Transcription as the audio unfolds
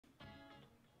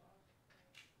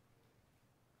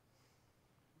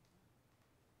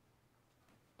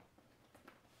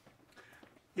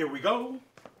Here we go.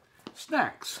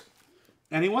 Snacks.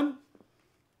 Anyone?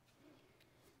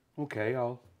 Okay,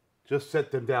 I'll just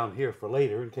set them down here for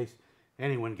later in case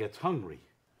anyone gets hungry.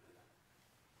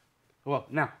 Well,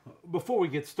 now, before we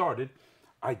get started,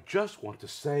 I just want to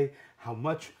say how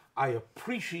much I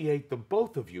appreciate the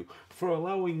both of you for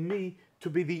allowing me to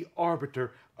be the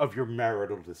arbiter of your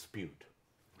marital dispute.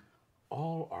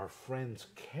 All our friends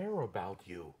care about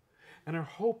you and are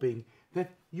hoping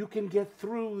that you can get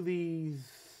through these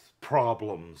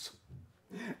problems.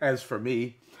 As for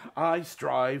me, I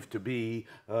strive to be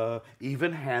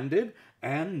even-handed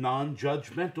and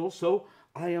non-judgmental, so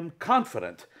I am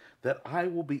confident that I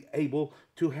will be able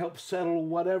to help settle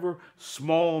whatever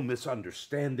small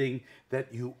misunderstanding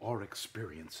that you are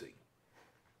experiencing.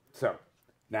 So,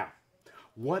 now,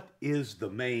 what is the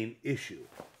main issue?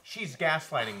 She's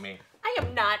gaslighting me. I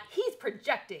am not. He's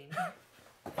projecting.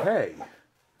 Hey,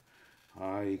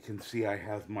 I can see I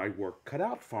have my work cut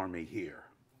out for me here.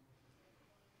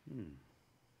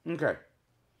 Okay,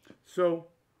 so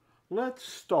let's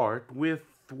start with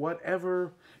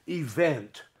whatever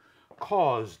event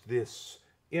caused this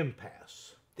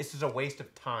impasse. This is a waste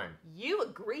of time. You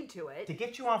agreed to it. To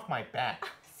get you off my back.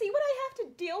 See what I have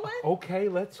to deal with? Okay,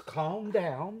 let's calm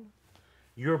down.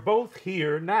 You're both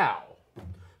here now.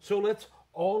 So let's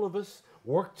all of us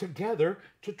work together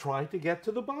to try to get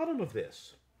to the bottom of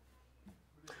this.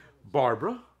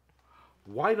 Barbara,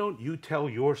 why don't you tell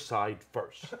your side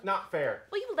first? Not fair.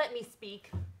 Will you let me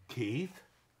speak? Keith,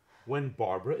 when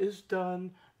Barbara is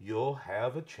done, you'll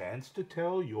have a chance to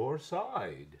tell your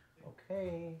side.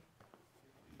 Okay.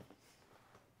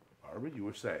 Barbara, you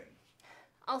were saying?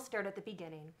 I'll start at the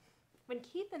beginning. When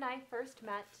Keith and I first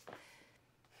met,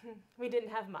 we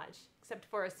didn't have much, except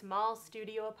for a small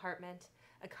studio apartment,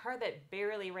 a car that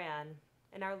barely ran,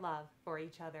 and our love for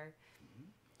each other.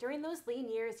 During those lean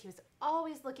years, he was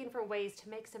always looking for ways to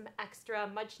make some extra,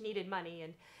 much-needed money,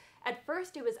 and at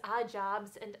first it was odd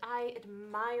jobs, and I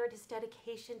admired his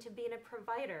dedication to being a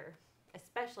provider,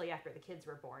 especially after the kids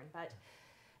were born. But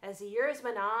as the years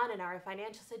went on and our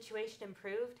financial situation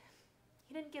improved,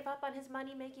 he didn't give up on his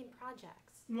money-making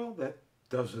projects. Well, that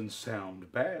doesn't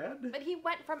sound bad. But he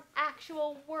went from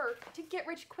actual work to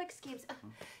get-rich-quick schemes.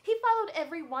 He followed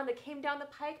every one that came down the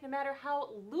pike, no matter how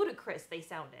ludicrous they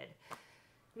sounded.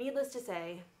 Needless to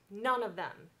say, none of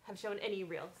them have shown any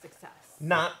real success.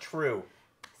 Not true.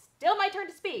 Still my turn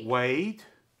to speak. Wait,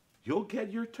 you'll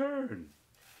get your turn.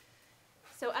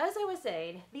 So as I was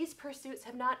saying, these pursuits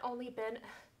have not only been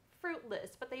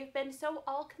fruitless, but they've been so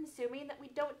all-consuming that we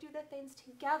don't do the things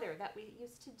together that we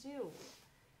used to do.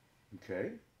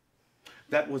 Okay,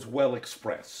 that was well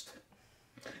expressed.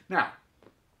 Now,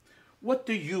 what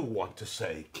do you want to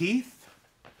say, Keith?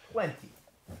 Plenty.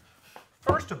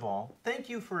 First of all, thank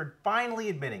you for finally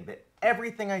admitting that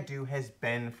everything I do has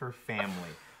been for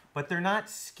family. But they're not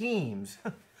schemes.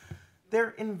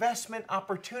 They're investment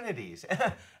opportunities.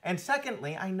 And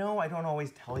secondly, I know I don't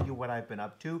always tell you what I've been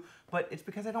up to, but it's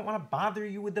because I don't want to bother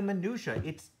you with the minutia.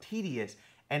 It's tedious.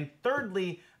 And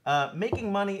thirdly,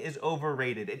 making money is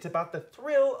overrated. It's about the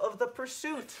thrill of the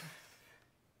pursuit.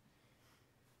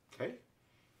 Okay,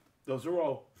 those are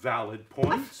all valid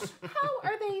points. How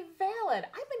are they valid?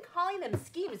 I've been calling them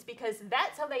schemes because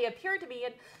that's how they appear to me,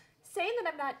 and saying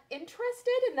that I'm not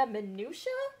interested in the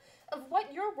minutia of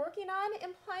what you're working on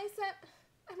implies that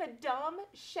I'm a dumb,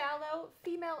 shallow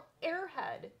female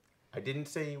airhead. I didn't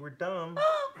say you were dumb.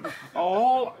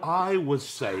 All I was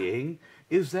saying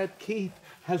is that Keith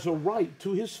has a right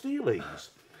to his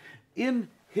feelings. In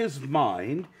his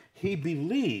mind, he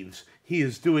believes he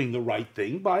is doing the right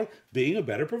thing by being a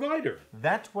better provider.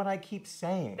 That's what I keep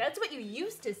saying. That's what you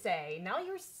used to say. Now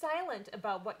you're silent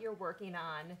about what you're working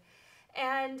on.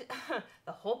 And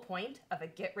the whole point of a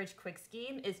get-rich-quick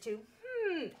scheme is to,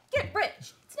 get rich.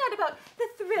 It's not about the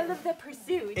thrill of the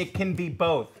pursuit. It can be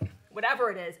both.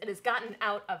 Whatever it has gotten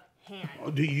out of hand.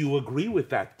 Do you agree with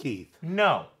that, Keith?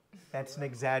 No, that's an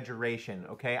exaggeration,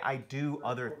 okay? I do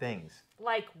other things.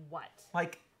 Like what?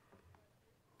 Like,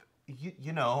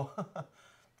 you know,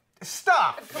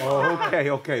 stuff.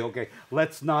 Okay.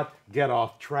 Let's not get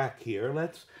off track here.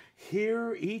 Let's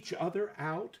hear each other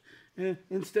out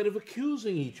instead of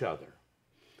accusing each other.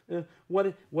 What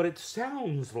it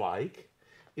sounds like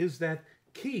is that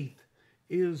Keith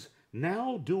is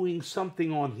now doing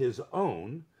something on his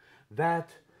own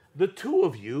that the two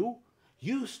of you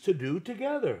used to do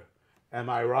together. Am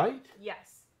I right?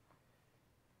 Yes.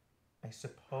 I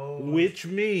suppose. Which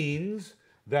means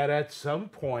that at some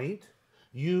point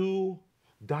you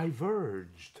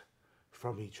diverged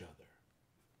from each other.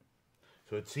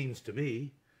 So it seems to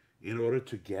me, in order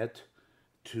to get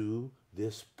to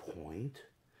this point,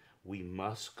 we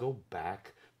must go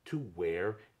back to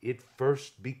where it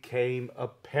first became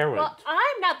apparent. Well,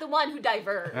 I'm not the one who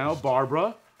diverged. Now,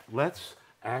 Barbara, let's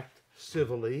act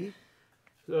civilly.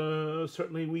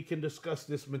 Certainly we can discuss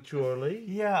this maturely.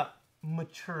 Yeah,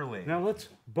 maturely. Now, let's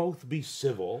both be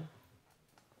civil.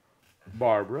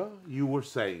 Barbara, you were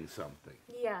saying something.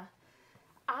 Yeah.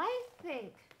 I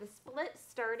think the split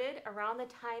started around the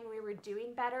time we were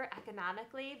doing better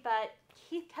economically, but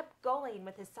Keith kept going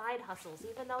with his side hustles,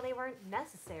 even though they weren't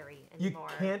necessary You anymore.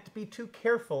 can't be too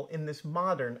careful in this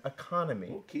modern economy.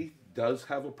 Well, Keith does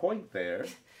have a point there.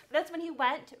 That's when he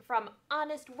went from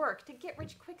honest work to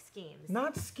get-rich-quick schemes.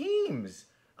 Not schemes.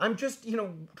 I'm just,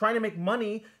 trying to make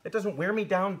money that doesn't wear me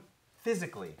down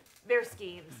physically. They're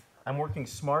schemes. I'm working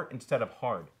smart instead of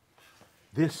hard.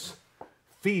 This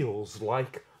feels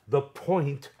like the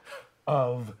point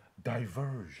of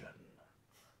diversion.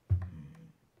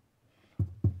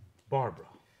 Barbara,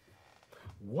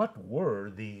 what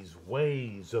were these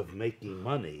ways of making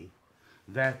money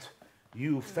that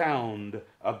you found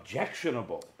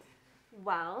objectionable?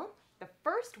 Well, the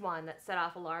first one that set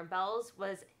off alarm bells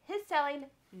was his selling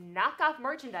knockoff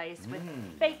merchandise with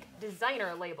fake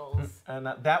designer labels. And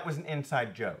that was an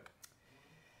inside joke.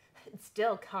 It's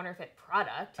still counterfeit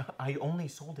product. I only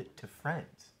sold it to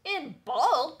friends. In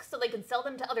bulk, so they can sell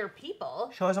them to other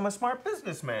people. Shows I'm a smart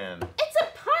businessman. It's a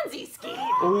Ponzi scheme.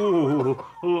 Oh,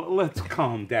 let's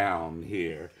calm down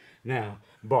here. Now,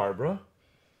 Barbara,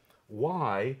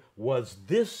 why was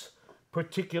this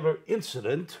particular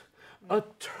incident a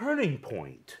turning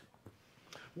point?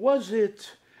 Was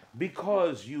it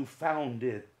because you found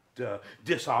it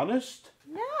dishonest?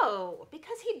 No,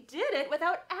 because he did it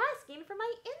without asking for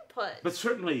my input. But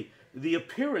certainly the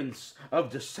appearance of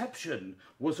deception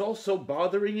was also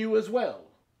bothering you as well.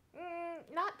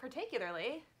 Not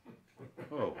particularly.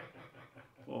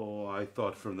 Oh, I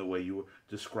thought from the way you were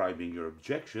describing your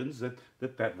objections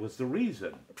that was the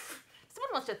reason.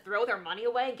 Someone wants to throw their money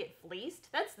away and get fleeced.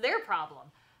 That's their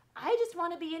problem. I just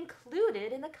want to be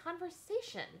included in the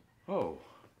conversation. Oh,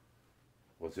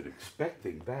 wasn't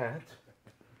expecting that.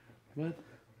 But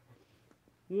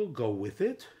we'll go with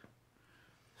it.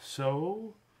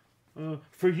 So,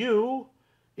 for you,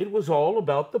 it was all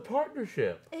about the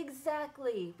partnership.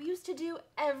 Exactly. We used to do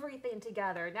everything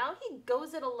together. Now he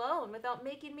goes it alone without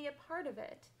making me a part of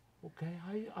it. Okay,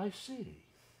 I see.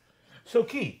 So,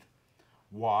 Keith,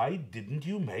 why didn't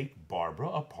you make Barbara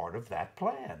a part of that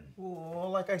plan?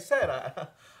 Well, like I said,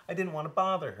 I didn't want to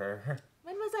bother her.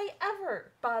 When was I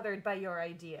ever bothered by your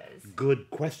ideas? Good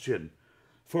question.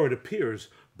 For it appears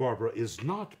Barbara is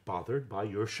not bothered by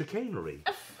your chicanery.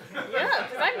 Yeah,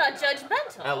 because I'm not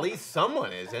judgmental. At least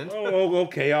someone isn't. Oh,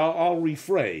 okay, I'll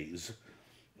rephrase.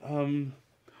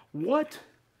 What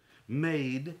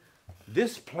made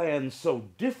this plan so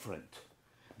different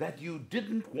that you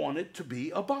didn't want it to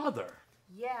be a bother?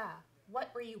 Yeah,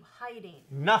 what were you hiding?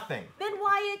 Nothing. Then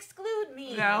why exclude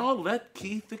me? Now let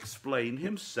Keith explain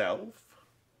himself.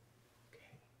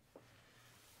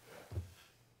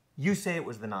 You say it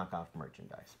was the knockoff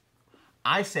merchandise.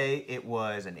 I say it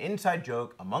was an inside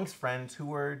joke amongst friends who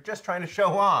were just trying to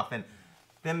show off, and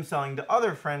them selling to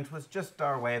other friends was just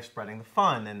our way of spreading the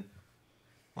fun. And,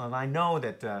 well, I know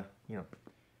that,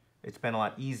 it's been a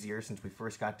lot easier since we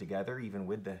first got together, even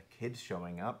with the kids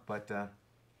showing up, but I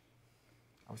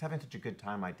was having such a good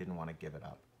time I didn't want to give it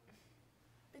up.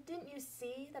 But didn't you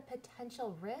see the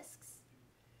potential risks?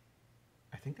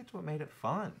 I think that's what made it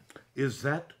fun. Is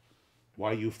that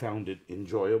why you found it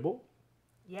enjoyable?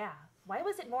 Yeah. Why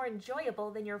was it more enjoyable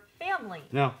than your family?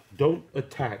 Now, don't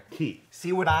attack Keith.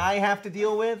 See what I have to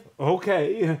deal with?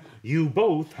 Okay, you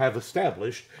both have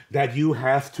established that you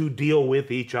have to deal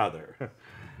with each other.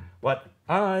 What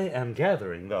I am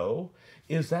gathering, though,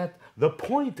 is that the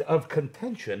point of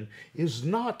contention is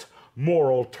not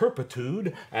moral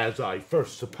turpitude, as I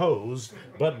first supposed,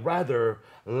 but rather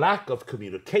lack of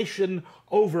communication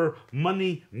over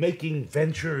money-making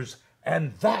ventures,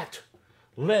 and that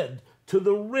led to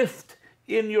the rift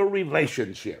in your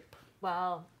relationship.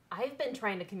 Well, I've been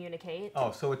trying to communicate.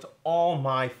 Oh, so it's all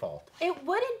my fault. It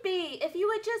wouldn't be if you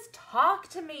would just talk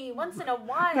to me once in a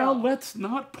while. Now, let's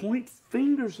not point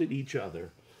fingers at each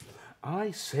other.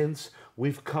 I sense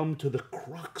we've come to the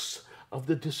crux of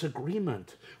the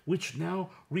disagreement, which now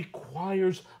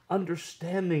requires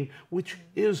understanding, which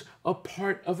is a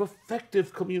part of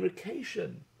effective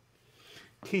communication.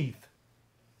 Keith,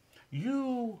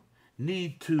 you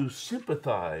need to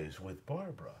sympathize with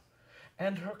Barbara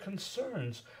and her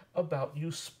concerns about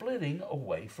you splitting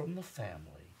away from the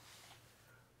family.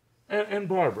 And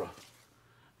Barbara,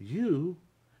 you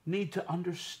need to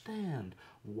understand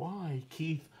why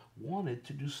Keith wanted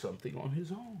to do something on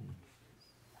his own.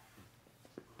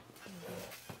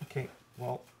 Okay,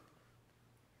 well,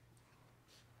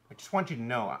 I just want you to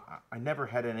know, I never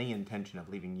had any intention of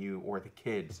leaving you or the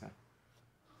kids.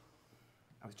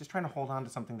 I was just trying to hold on to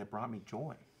something that brought me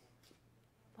joy.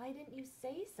 Why didn't you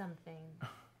say something? It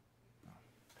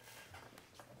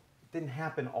didn't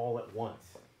happen all at once.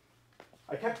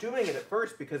 I kept doing it at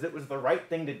first because it was the right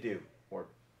thing to do, or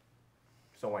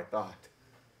so I thought.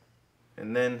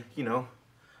 And then, you know,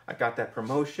 I got that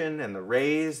promotion and the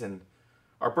raise, and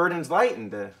our burden's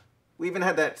lightened. We even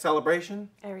had that celebration.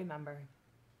 I remember.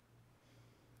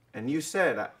 And you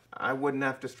said I wouldn't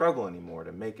have to struggle anymore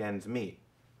to make ends meet.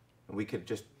 And we could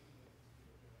just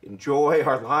enjoy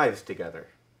our lives together.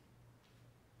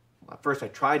 Well, at first I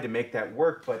tried to make that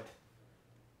work, but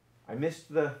I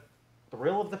missed the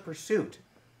thrill of the pursuit,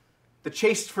 the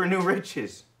chase for new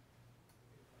riches.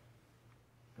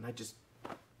 And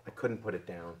I couldn't put it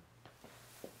down.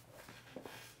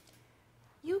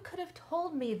 You could have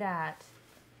told me that.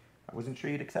 I wasn't sure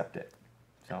you'd accept it,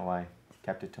 so I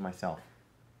kept it to myself.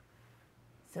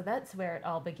 So that's where it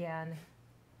all began.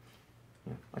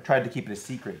 Yeah, I tried to keep it a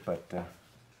secret, but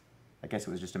I guess it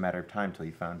was just a matter of time till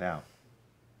you found out.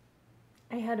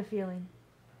 I had a feeling.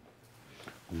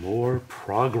 More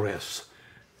progress.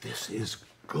 This is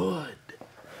good.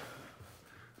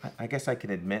 I guess I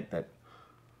can admit that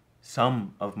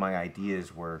some of my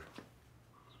ideas were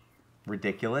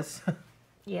ridiculous.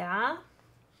 Yeah?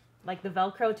 Like the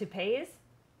Velcro toupees?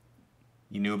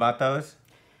 You knew about those?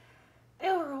 I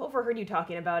overheard you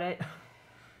talking about it.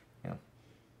 Yeah,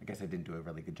 I guess I didn't do a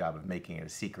really good job of making it a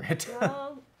secret.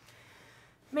 Well,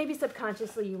 maybe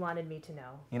subconsciously you wanted me to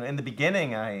know. You know, in the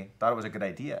beginning, I thought it was a good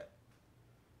idea.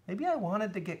 Maybe I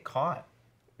wanted to get caught.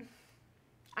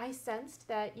 I sensed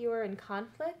that you were in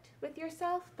conflict with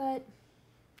yourself, but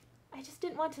I just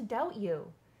didn't want to doubt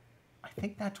you. I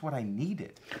think that's what I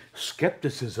needed.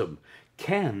 Skepticism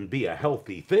can be a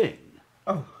healthy thing.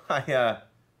 Oh, I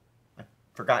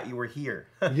forgot you were here.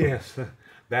 Yes,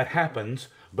 that happens,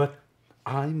 but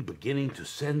I'm beginning to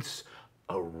sense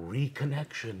a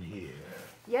reconnection here.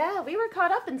 Yeah, we were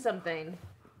caught up in something.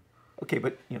 Okay,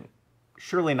 but, you know,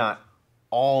 surely not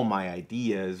all my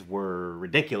ideas were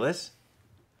ridiculous.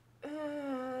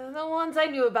 The ones I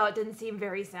knew about didn't seem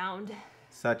very sound.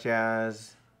 Such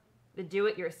as? The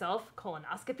do-it-yourself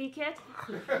colonoscopy kit?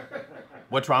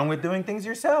 What's wrong with doing things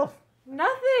yourself?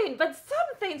 Nothing, but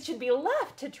some things should be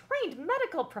left to trained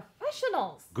medical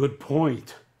professionals. Good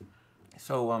point.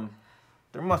 So,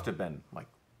 there must have been, like,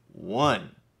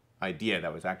 one idea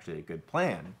that was actually a good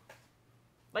plan.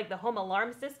 Like the home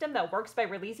alarm system that works by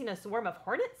releasing a swarm of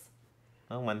hornets?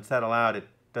 Well, when said aloud, it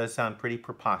does sound pretty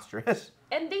preposterous.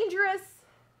 And dangerous,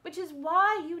 which is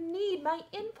why you need my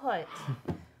input.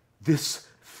 This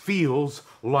feels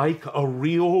like a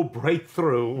real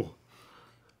breakthrough.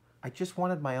 I just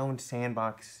wanted my own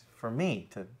sandbox for me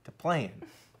to play in.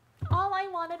 All I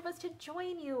wanted was to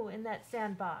join you in that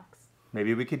sandbox.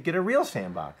 Maybe we could get a real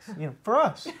sandbox, you know, for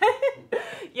us.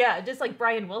 Yeah, just like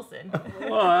Brian Wilson.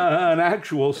 Well, an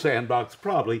actual sandbox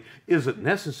probably isn't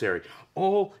necessary.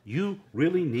 All you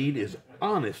really need is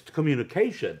honest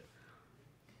communication.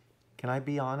 Can I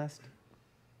be honest?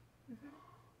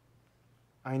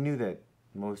 I knew that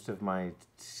most of my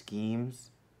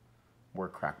schemes were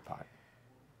crackpot.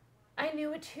 I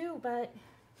knew it too, but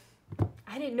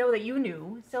I didn't know that you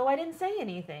knew, so I didn't say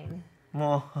anything.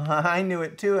 Well, I knew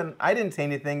it too, and I didn't say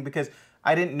anything because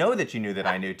I didn't know that you knew that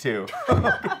I knew too.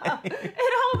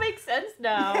 It all makes sense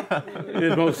now.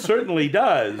 It most certainly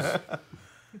does.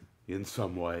 In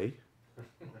some way.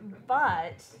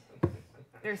 But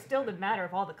there's still the matter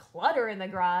of all the clutter in the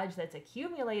garage that's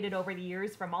accumulated over the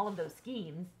years from all of those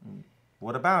schemes.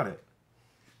 What about it?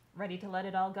 Ready to let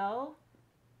it all go?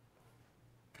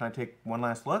 Can I take one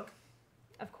last look?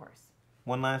 Of course.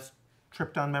 One last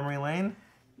trip down memory lane?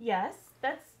 Yes,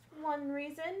 that's one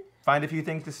reason. Find a few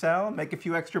things to sell, make a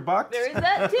few extra bucks? There is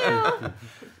that too.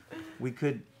 We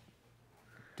could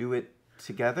do it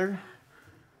together?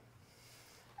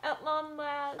 At long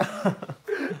last.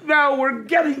 Now we're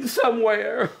getting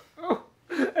somewhere. Oh,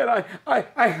 and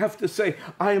I have to say,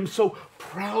 I am so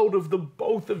proud of the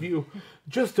both of you.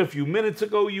 Just a few minutes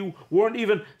ago, you weren't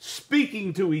even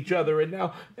speaking to each other, and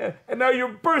now you're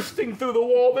bursting through the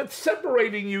wall that's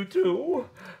separating you two.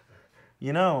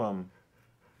 You know,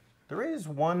 there is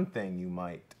one thing you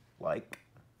might like.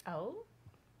 Oh?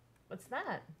 What's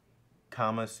that?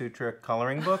 Kama Sutra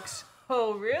coloring books.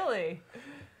 Oh, really?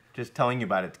 Just telling you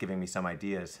about it's giving me some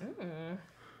ideas.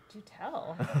 Do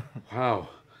tell. Wow,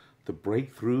 the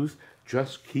breakthroughs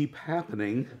just keep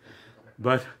happening.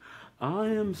 But I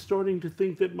am starting to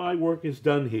think that my work is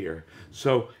done here.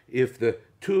 So if the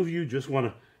two of you just want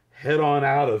to head on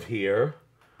out of here.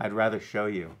 I'd rather show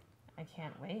you. I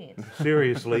can't wait.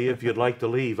 Seriously, if you'd like to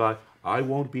leave, I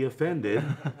won't be offended.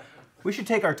 We should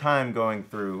take our time going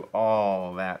through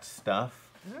all that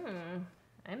stuff.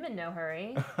 I'm in no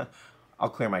hurry. I'll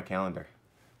clear my calendar.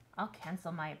 I'll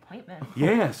cancel my appointment.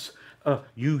 Yes,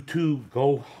 you two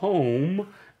go home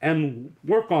and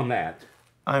work on that.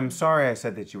 I'm sorry I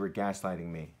said that you were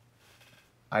gaslighting me.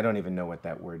 I don't even know what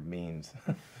that word means.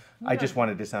 I just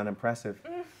wanted to sound impressive.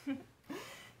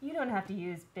 You don't have to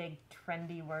use big,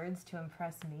 trendy words to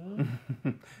impress me.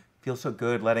 Feels so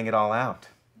good letting it all out.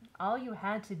 All you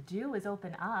had to do was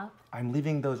open up, I'm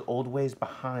leaving those old ways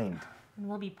behind. and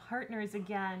we'll be partners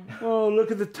again. Oh, look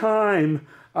at the time.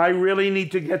 I really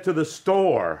need to get to the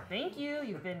store. Thank you.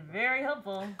 You've been very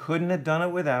helpful. Couldn't have done it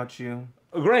without you.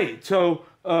 Great. So,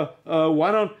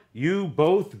 why don't you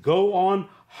both go on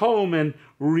home and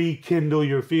rekindle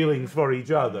your feelings for each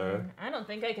other? I don't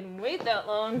think I can wait that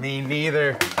long. Me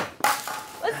neither.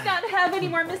 Let's not have any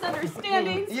more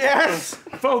misunderstandings. Yes!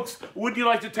 Folks, would you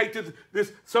like to take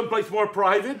this someplace more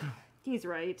private? He's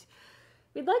right.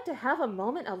 We'd like to have a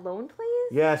moment alone, please.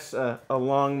 Yes, a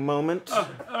long moment.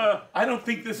 I don't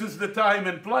think this is the time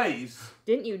and place.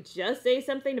 Didn't you just say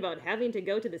something about having to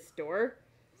go to the store?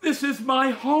 This is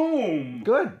my home.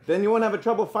 Good. Then you won't have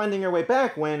trouble finding your way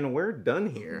back when we're done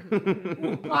here.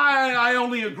 I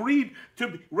only agreed to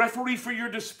be referee for your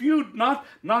dispute, not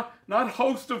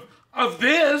host of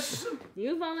this.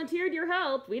 You volunteered your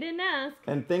help. We didn't ask.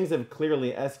 And things have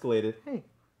clearly escalated. Hey,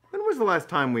 when was the last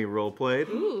time we role-played?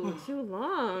 Ooh, too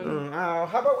long. How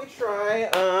about we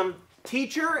try,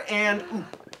 teacher and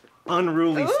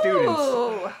unruly students?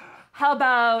 Ooh, how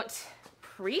about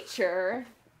preacher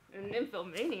and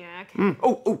nymphomaniac?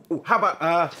 How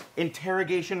about,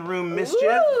 interrogation room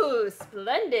mischief? Ooh,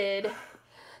 splendid.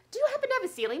 Do you happen to have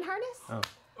a ceiling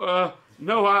harness?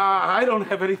 No, I don't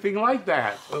have anything like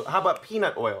that. How about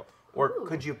peanut oil? Or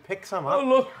could you pick some up? Oh,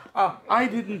 look, I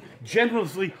didn't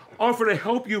generously offer to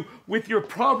help you with your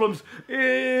problems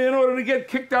in order to get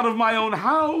kicked out of my own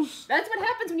house. That's what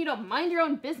happens when you don't mind your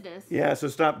own business. Yeah, so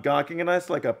stop gawking at us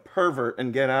like a pervert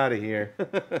and get out of here.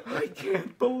 I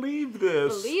can't believe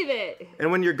this. Believe it. And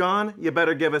when you're gone, you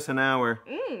better give us an hour.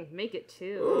 Make it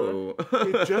two.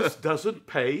 It just doesn't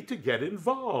pay to get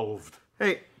involved.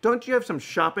 Hey, don't you have some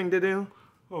shopping to do?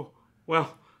 Oh,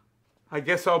 well, I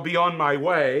guess I'll be on my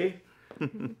way.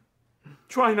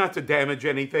 Try not to damage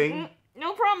anything.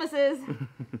 No promises.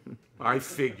 I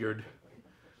figured.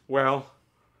 Well,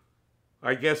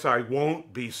 I guess I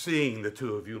won't be seeing the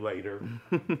two of you later.